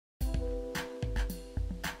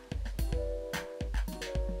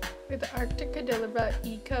With the Arctic Cordillera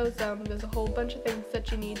Ecozone, there's a whole bunch of things that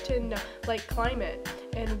you need to know, like climate,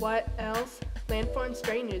 and what else? Landform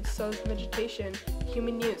drainage, soils, vegetation,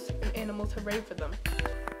 human use, and animals hooray for them.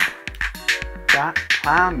 Got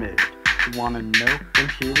climate, you wanna know? Then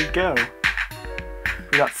here we go.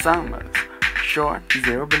 We got summers, short,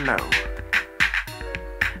 0 below.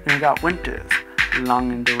 Then we got winters,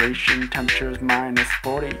 long in duration, temperatures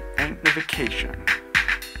 -40, ain't no vacation.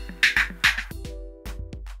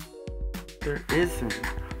 There isn't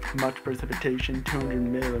much precipitation, 200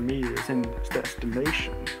 millimeters in this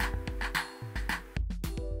estimation.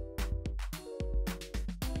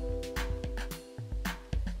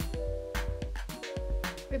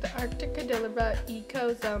 With the Arctic Cordillera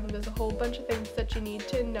Ecozone, there's a whole bunch of things that you need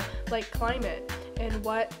to know, like climate, and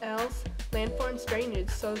what else? Landform drainage,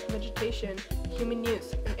 soils, vegetation, human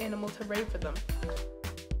use, and animals hooray for them.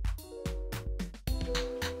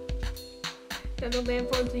 Now the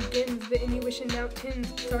landform begins, the Inuit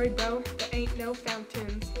mountains. Sorry bro, there ain't no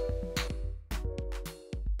fountains.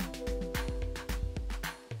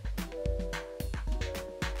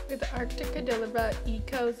 With the Arctic Cordillera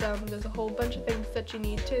Ecozone, there's a whole bunch of things that you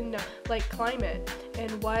need to know, like climate, and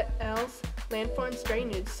what else? Landform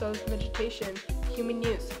drainage, soils, vegetation, human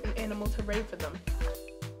use, and animals hooray for them.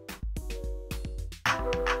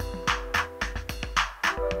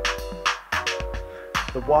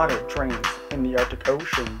 The water drains in the Arctic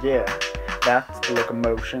Ocean, yeah, that's the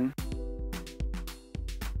locomotion.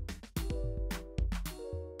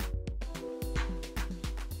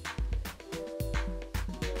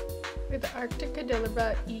 With the Arctic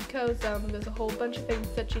Cordillera Ecozone, there's a whole bunch of things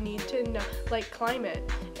that you need to know, like climate,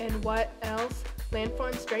 and what else?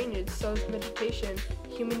 Landform drainage, soils, vegetation,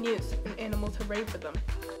 human use, and animals hooray for them.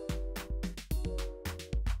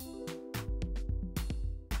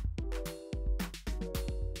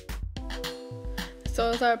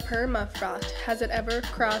 Soils are permafrost. Has it ever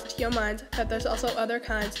crossed your mind that there's also other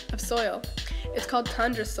kinds of soil? It's called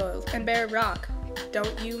tundra soils and bare rock.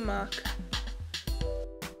 Don't you mock.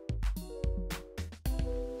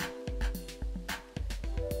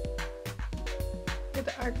 With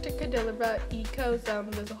the Arctic Cordillera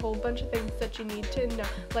Ecozone, there's a whole bunch of things that you need to know,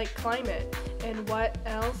 like climate, and what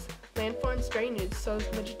else? Landform drainage, soils,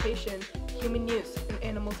 vegetation, human use, and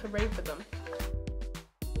animals hooray for them.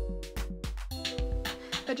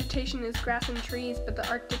 Vegetation is grass and trees, but the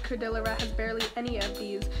Arctic Cordillera has barely any of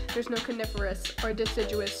these. There's no coniferous or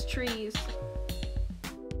deciduous trees.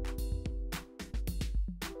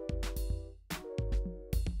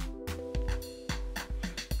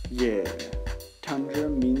 Yeah, tundra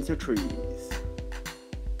means the trees.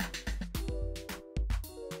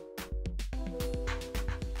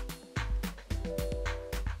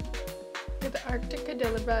 With the Arctic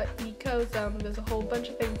Cordillera Ecozone, there's a whole bunch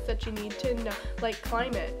of things that you need to know, like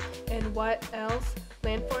climate, and what else?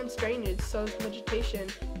 Landform drainage, soils, vegetation,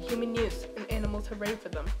 human use, and animals hooray for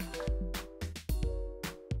them.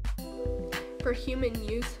 For human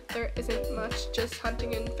use, there isn't much, just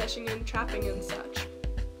hunting and fishing and trapping and such.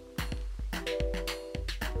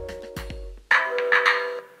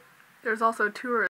 There's also tourism.